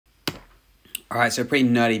Alright, so a pretty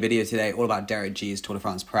nerdy video today, all about Derek G's Tour de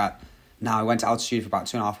France prep. Now, I went to altitude for about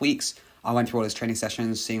 2.5 weeks. I went through all his training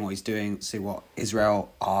sessions, seeing what he's doing, see what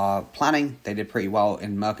Israel are planning. They did pretty well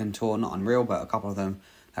in Mercantour, not unreal, but a couple of them,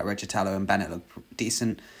 like Richatello and Bennett, look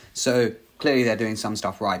decent. So, clearly they're doing some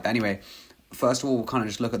stuff right. But anyway, first of all, we'll kind of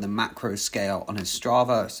just look at the macro scale on his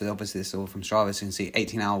Strava. So obviously this is all from Strava, so you can see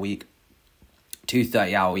 18-hour week, 2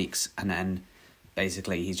 30-hour weeks, and then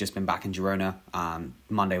basically he's just been back in Girona.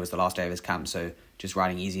 Monday was the last day of his camp, so just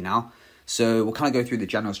riding easy now. So we'll kind of go through the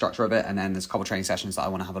general structure of it, and then there's a couple of training sessions that I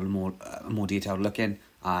want to have a more detailed look in,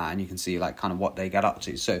 and you can see like kind of what they get up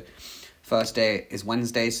to. So first day is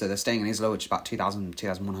Wednesday, so they're staying in Isla, which is about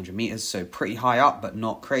 2,100 meters, so pretty high up, but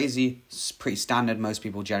not crazy. It's pretty standard. Most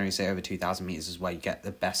people generally say over 2,000 meters is where you get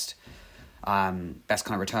the best kind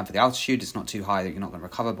of return for the altitude. It's not too high that you're not going to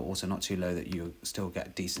recover, but also not too low that you still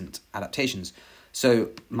get decent adaptations. So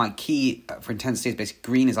my key for intensity is basically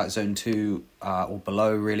green is like zone 2 or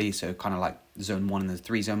below really, so kind of like zone 1 in the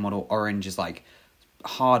 3 zone model. Orange is like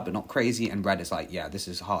hard but not crazy, and red is like, yeah, this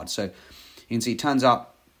is hard. So you can see turns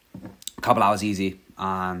up a couple hours easy.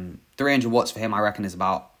 300 watts for him I reckon is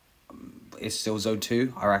still zone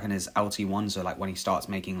 2. I reckon is LT1, so like when he starts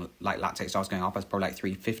making like lactate starts going up, it's probably like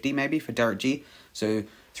 350 maybe for Derek G. So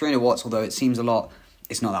 300 watts, although it seems a lot,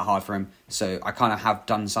 it's not that hard for him. So I kind of have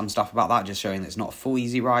done some stuff about that, just showing that it's not a full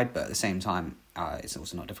easy ride, but at the same time, it's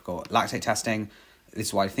also not difficult. Lactate testing, this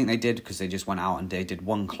is what I think they did, because they just went out and they did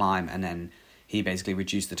one climb, and then he basically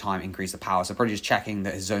reduced the time, increased the power. So probably just checking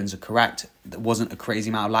that his zones are correct. There wasn't a crazy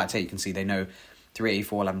amount of lactate. You can see they know 380,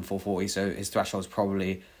 411, 440. So his threshold's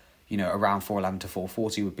probably, around 411 to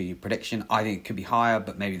 440 would be prediction. I think it could be higher,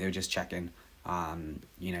 but maybe they were just checking.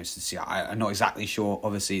 To see. I'm not exactly sure.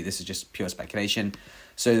 Obviously, this is just pure speculation.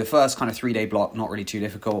 So the first kind of 3-day block, not really too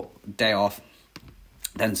difficult. Day off,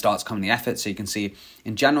 then starts coming the effort. So you can see,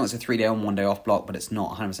 in general, it's a 3-day on, 1 day off block, but it's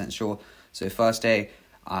not 100% sure. So first day,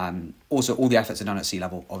 also all the efforts are done at sea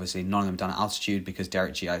level. Obviously, none of them done at altitude, because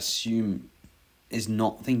Derek G, I assume, is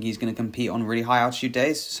not thinking he's going to compete on really high altitude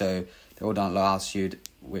days. So they're all done at low altitude,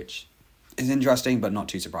 which is interesting, but not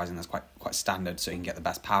too surprising. That's quite standard, so you can get the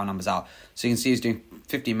best power numbers out. So you can see he's doing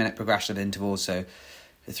 15-minute progression intervals, so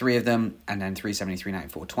the 3 of them, and then 370,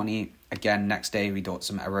 390, 420. Again, next day we got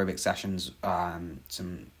some aerobic sessions,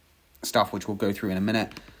 some stuff which we'll go through in a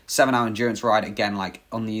minute. 7-hour endurance ride. Again, like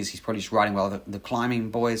on these, he's probably just riding well. The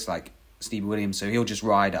climbing boys, like Steve Williams, so he'll just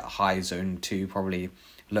ride at high zone 2, probably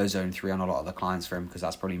low zone 3 on a lot of the climbs for him, because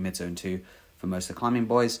that's probably mid zone 2 for most of the climbing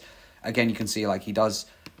boys. Again, you can see like he does.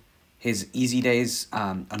 His easy days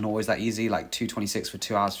are not always that easy, like 226 for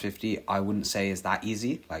 2 hours 50, I wouldn't say is that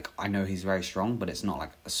easy. Like, I know he's very strong, but it's not like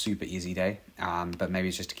a super easy day. But maybe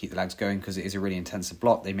it's just to keep the legs going, because it is a really intensive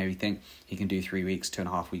block. They maybe think he can do 3 weeks,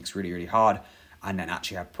 2.5 weeks really, really hard, and then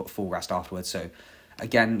actually have put full rest afterwards. So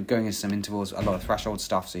again, going into some intervals, a lot of threshold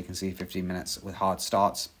stuff, so you can see 15 minutes with hard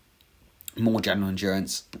starts, more general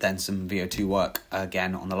endurance, then some VO2 work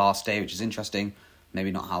again on the last day, which is interesting. Maybe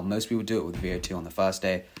not how most people do it with VO2 on the first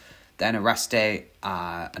day. Then a rest day,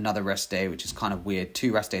 another rest day, which is kind of weird.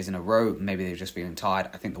 2 rest days in a row. Maybe they're just feeling tired.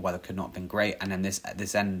 I think the weather could not have been great. And then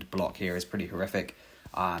this end block here is pretty horrific.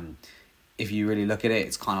 If you really look at it,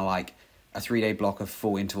 it's kind of like a 3-day block of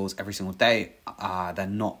full intervals every single day. They're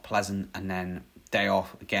not pleasant. And then day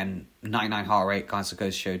off, again, 99 heart rate, kind of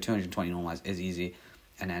goes to show 220 normalized is easy.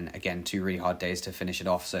 And then, again, 2 really hard days to finish it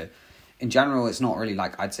off. So, in general, it's not really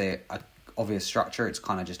like, I'd say, a obvious structure. It's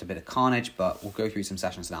kind of just a bit of carnage, but we'll go through some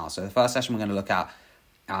sessions now. So the first session we're going to look at,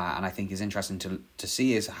 and I think is interesting to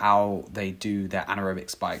see, is how they do their anaerobic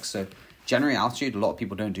spikes. So generally altitude, a lot of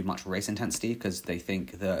people don't do much race intensity, because they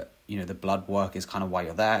think that, the blood work is kind of why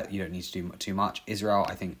you're there. You don't need to do too much. Israel,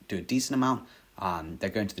 I think, do a decent amount. They're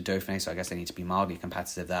going to the Dauphiné, so I guess they need to be mildly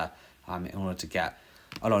competitive there in order to get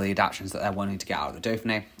a lot of the adaptations that they're wanting to get out of the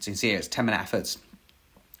Dauphiné. So you can see here, it's 10-minute efforts,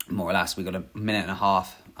 more or less. We've got a minute and a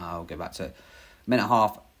half. I'll go back to a minute and a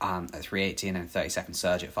half at 380, and then 30-second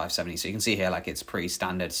surge at 570. So you can see here, like, it's pretty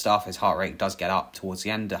standard stuff. His heart rate does get up towards the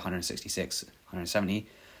end, 166, 170.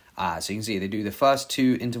 So you can see they do the first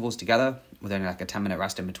 2 intervals together with only like a 10-minute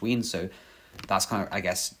rest in between. So that's kind of, I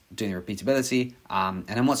guess, doing the repeatability. And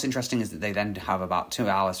then what's interesting is that they then have about 2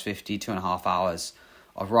 hours 50, 2.5 hours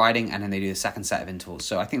of riding, and then they do the second set of intervals.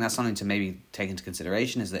 So I think that's something to maybe take into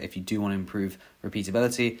consideration, is that if you do want to improve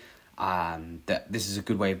repeatability, that this is a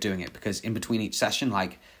good way of doing it, because in between each session,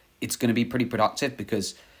 like, it's going to be pretty productive,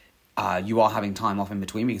 because you are having time off in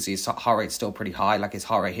between. You can see his heart rate's still pretty high. Like, his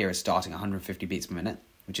heart rate here is starting at 150 beats per minute,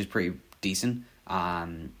 which is pretty decent,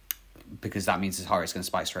 because that means his heart rate's going to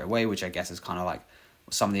spike straight away, which I guess is kind of like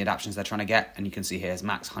some of the adaptations they're trying to get. And you can see here his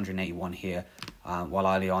max 181 here, while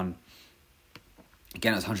early on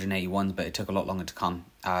Again, it was 181s, but it took a lot longer to come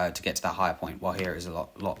to get to that higher point. While here is a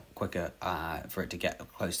lot quicker for it to get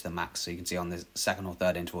close to the max. So you can see on the second or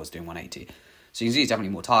third interval, it's doing 180. So you can see it's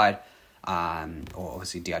definitely more tired, or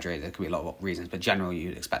obviously dehydrated. There could be a lot of reasons, but generally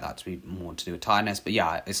you'd expect that to be more to do with tiredness. But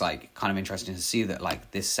yeah, it's like kind of interesting to see that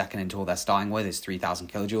like this second interval they're starting with is 3,000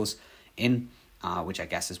 kilojoules in, which I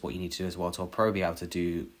guess is what you need to do as World Tour Pro, be able to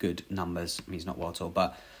do good numbers. I mean, it's not World Tour,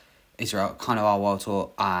 but Israel kind of our World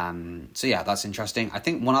Tour. So yeah, that's interesting. I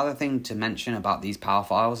think one other thing to mention about these power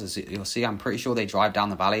files is you'll see I'm pretty sure they drive down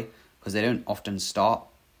the valley because they don't often start.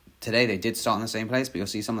 Today they did start in the same place, but you'll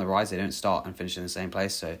see some of the rides they don't start and finish in the same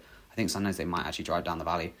place. So I think sometimes they might actually drive down the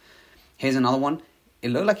valley. Here's another one. It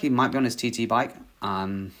looked like he might be on his TT bike.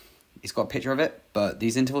 He's got a picture of it, but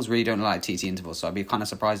these intervals really don't look like TT intervals. So I'd be kind of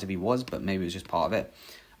surprised if he was, but maybe it was just part of it.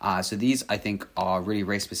 So these, I think, are really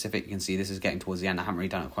race-specific. You can see this is getting towards the end. I haven't really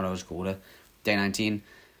done it in chronological order. Day 19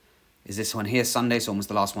 is this one here, Sunday, so almost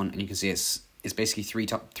the last one. And you can see it's basically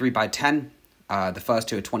 3 by 10. The first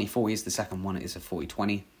two are 2040s. The second one is a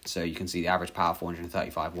 40-20. So you can see the average power,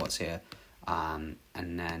 435 watts here. And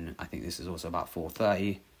then I think this is also about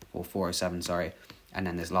 430 or 407, sorry. And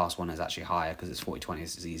then this last one is actually higher because it's 40-20.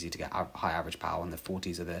 It's easy to get high average power, and the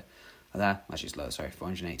 40s are there. Actually, it's low, sorry,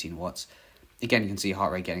 418 watts. Again, you can see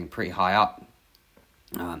heart rate getting pretty high up.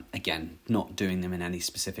 Again, not doing them in any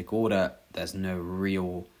specific order. There's no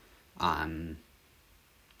real, time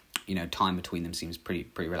between them. Seems pretty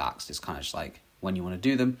relaxed. It's kind of just like when you want to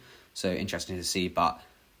do them. So interesting to see, but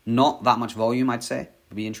not that much volume, I'd say.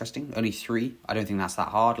 Would be interesting. Only 3. I don't think that's that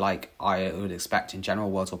hard. Like I would expect in general,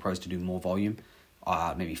 World Tour Pros to do more volume.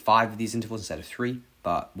 Maybe 5 of these intervals instead of 3.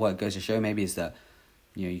 But what it goes to show maybe is that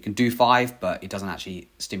you can do 5, but it doesn't actually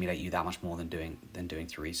stimulate you that much more than doing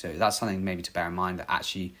 3. So that's something maybe to bear in mind, that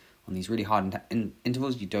actually on these really hard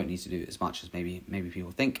intervals, you don't need to do as much as maybe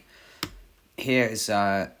people think. Here is,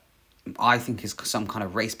 I think, is some kind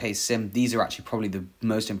of race pace sim. These are actually probably the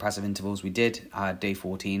most impressive intervals we did, day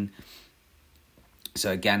 14.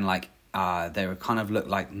 So again, like they were kind of looked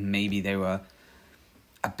like maybe they were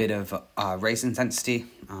a bit of race intensity.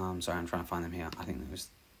 Sorry, I'm trying to find them here. I think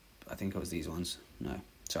it was these ones. No,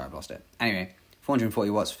 sorry, I've lost it. Anyway,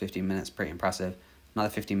 440 watts for 15 minutes, pretty impressive.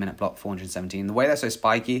 Another 15-minute block, 417. The way they're so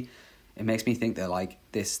spiky, it makes me think that like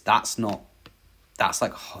his power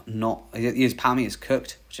meter is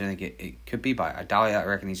cooked, which I think it could be, but I doubt it. I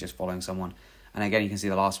reckon he's just following someone. And again, you can see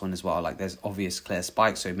the last one as well. Like there's obvious clear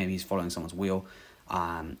spikes, so maybe he's following someone's wheel,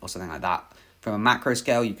 or something like that. From a macro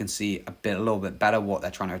scale, you can see a little bit better what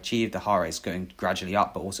they're trying to achieve. The heart rate is going gradually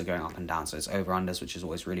up, but also going up and down. So it's over-unders, which is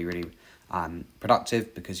always really, really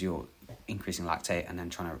productive because you're increasing lactate and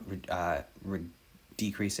then trying to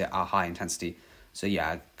decrease it at high intensity. So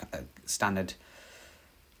yeah, standard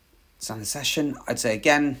session. I'd say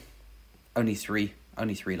again, only three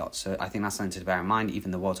lots. So I think that's something to bear in mind.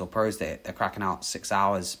 Even the World Tour Pros, they're cracking out 6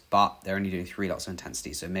 hours, but they're only doing 3 lots of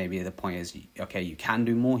intensity. So maybe the point is, okay, you can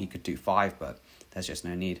do more. He could do 5, but there's just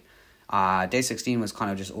no need. Day 16 was kind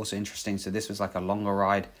of just also interesting. So this was like a longer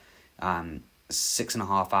ride,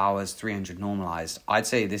 6.5 hours, 300 normalized. I'd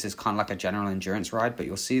say this is kind of like a general endurance ride, but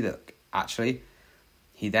you'll see that actually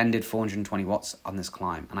he then did 420 watts on this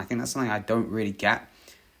climb. And I think that's something I don't really get,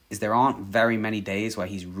 is there aren't very many days where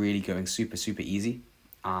he's really going super, super easy.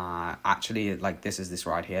 Actually, like this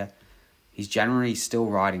ride here, he's generally still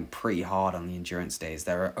riding pretty hard on the endurance days.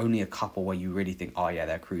 There are only a couple where you really think, oh yeah,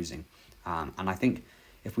 they're cruising. And I think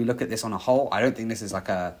if we look at this on a whole, I don't think this is like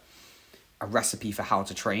a recipe for how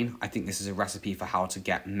to train. I think this is a recipe for how to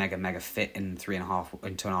get mega fit in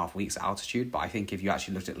 2.5 weeks at altitude. But I think if you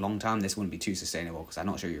actually looked at long term, this wouldn't be too sustainable, because I'm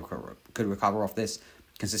not sure you could recover off this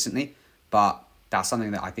consistently. But that's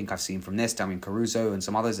something that I think I've seen from this. I mean, Caruso and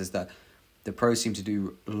some others, is that the pros seem to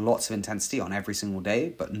do lots of intensity on every single day,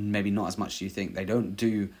 but maybe not as much as you think. They don't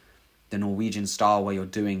do the Norwegian style where you're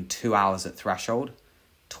doing 2 hours at threshold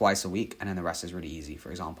twice a week and then the rest is really easy, for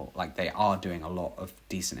example. Like they are doing a lot of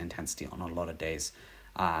decent intensity on a lot of days.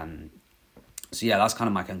 So yeah, that's kind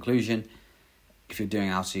of my conclusion. If you're doing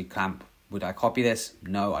altitude camp, would I copy this?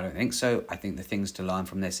 No, I don't think so. I think the things to learn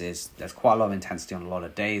from this is there's quite a lot of intensity on a lot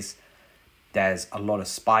of days. There's a lot of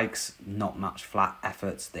spikes, not much flat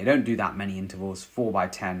efforts. They don't do that many intervals, 4 by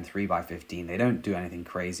 10, 3 by 15. They don't do anything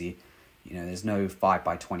crazy. There's no 5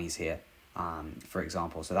 by 20s here, for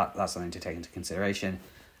example. So that's something to take into consideration.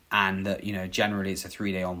 And that, generally it's a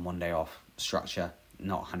 3-day on, 1 day off structure.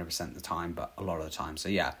 Not 100% of the time, but a lot of the time. So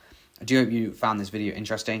yeah, I do hope you found this video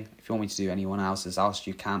interesting. If you want me to do anyone else's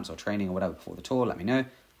altitude camps or training or whatever before the tour, let me know.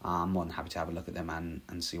 I'm more than happy to have a look at them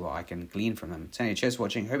and see what I can glean from them. So anyway, cheers for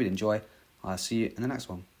watching. Hope you enjoy. I'll see you in the next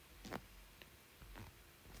one.